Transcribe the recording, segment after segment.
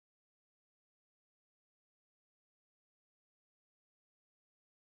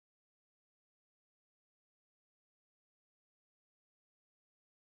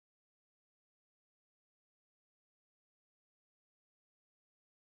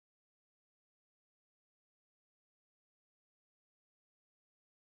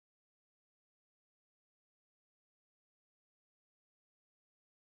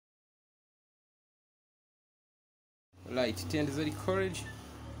light TNZ College.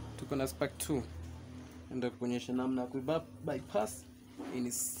 Tuko na Spack 2. Ndio kuonyesha namna ya bypass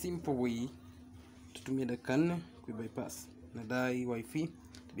in simple way. Tutumie dakika 4 bypass. Nadai wifi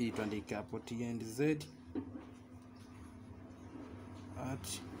bili tuandike hapo TNZ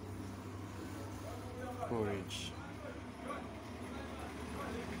at college.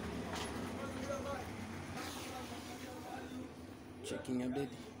 Checking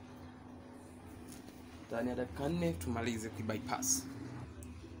update. Ndani ya dakika 4 tumalize bypass.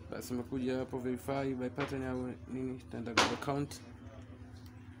 Basi umekuja hapo verify by pattern au nini, tutaenda kwa account.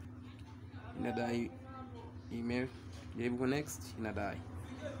 Inadai email, jaribu kwa next, inadai.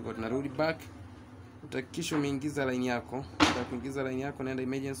 Ngo tunarudi back. Utahakikisha umeingiza line yako. Baada kuingiza line yako unaenda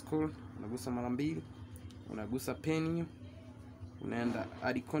emergency call, unagusa mara 2, unagusa pen hiyo. Unaenda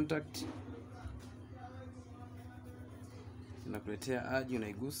add contact. Inakuletea add,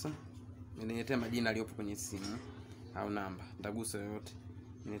 unaigusa. Inaniletea majina yaliyopo kwenye simu au namba. Nitagusa yote.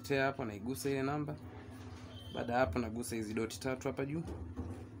 Niletea hapo, naigusa ile namba. Baada hapo nagusa hizi dot 3 hapa juu.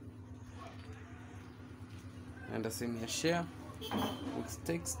 Naenda sehemu ya share, box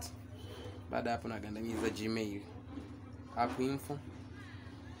text. Baada hapo nagandamiza Gmail, app info,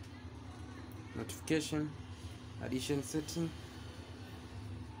 notification, addition setting.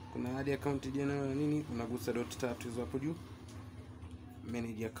 Kuna add account general nini, unagusa dot 3 hizo hapo juu.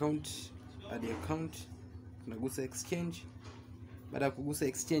 Manage account, add account, unagusa exchange. Baada ya kugusa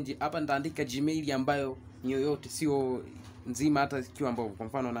exchange hapa nitaandika Gmail ambayo ni yoyote, sio nzima, hata ikiwa ambapo kwa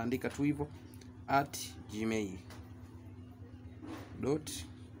mfano naandika tu hivyo @gmail.com.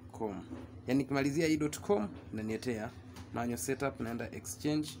 yani kimalizia hii .com inaniletea manual setup. Naenda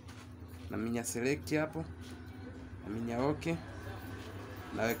exchange, na minya select hapo, na minya okay,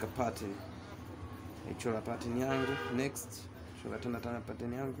 naweka pattern, nichora pattern yangu next, chora tena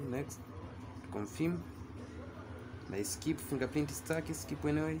pattern yangu next, confirm na skip fingerprint stack, skip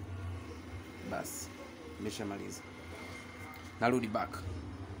anyway. Basi nimeshamaliza, narudi back.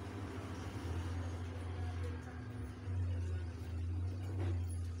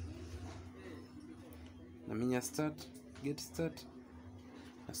 Na minya start, get start,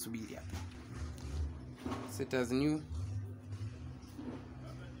 nasubiri hapa, set as new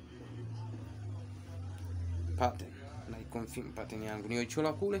pattern, na confirm pattern yangu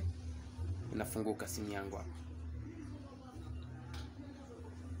niliyochora kule, inafunguka simu yangu hapa.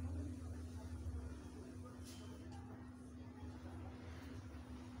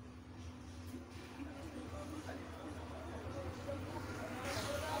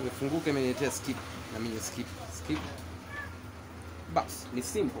 Imefunguka, imeniletea skip, na mimi skip. Bas, ni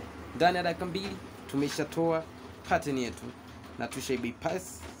simple. Ndani ya dakika 2 tumeshatoa pattern yetu na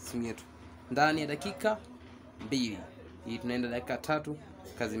bypass simu yetu. Ndani ya dakika 2. Hii tunaenda dakika 3,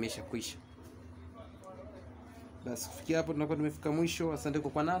 kazi imeshakwisha. Basi kufikia hapo tunakuwa tumefika mwisho. Asante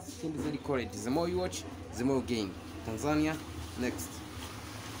kwa kuwa nasi. TNZ College. The more you watch, the more you gain. Tanzania next.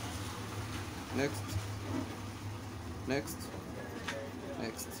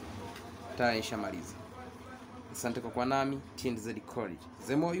 Tayari nishamaliza. Asante kwa kuwa nami. TNZ College.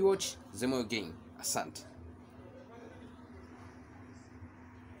 The more you watch, the more you gain. Asante.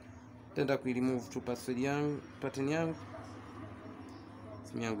 Tenda kuiremove tu password yangu, pattern yangu.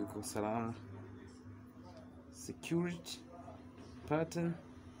 Simu yangu iko salama. Security pattern.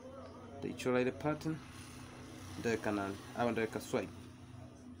 Taichora ile pattern. Ndio kanani au ndio swipe.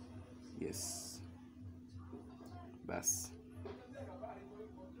 Yes. Basi.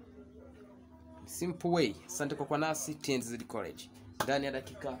 Simple way. Asante kwa kuwa nasi. TNZ College. Ndani ya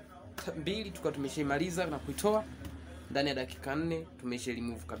dakika 2 tulikuwa tumeshaimaliza na kuitoa. Ndani ya dakika 4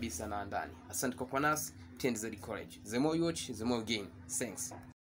 tumesha-remove kabisa na ndani. Asante kwa kuwa nasi. TNZ College. The more you watch, the more you gain. Thanks.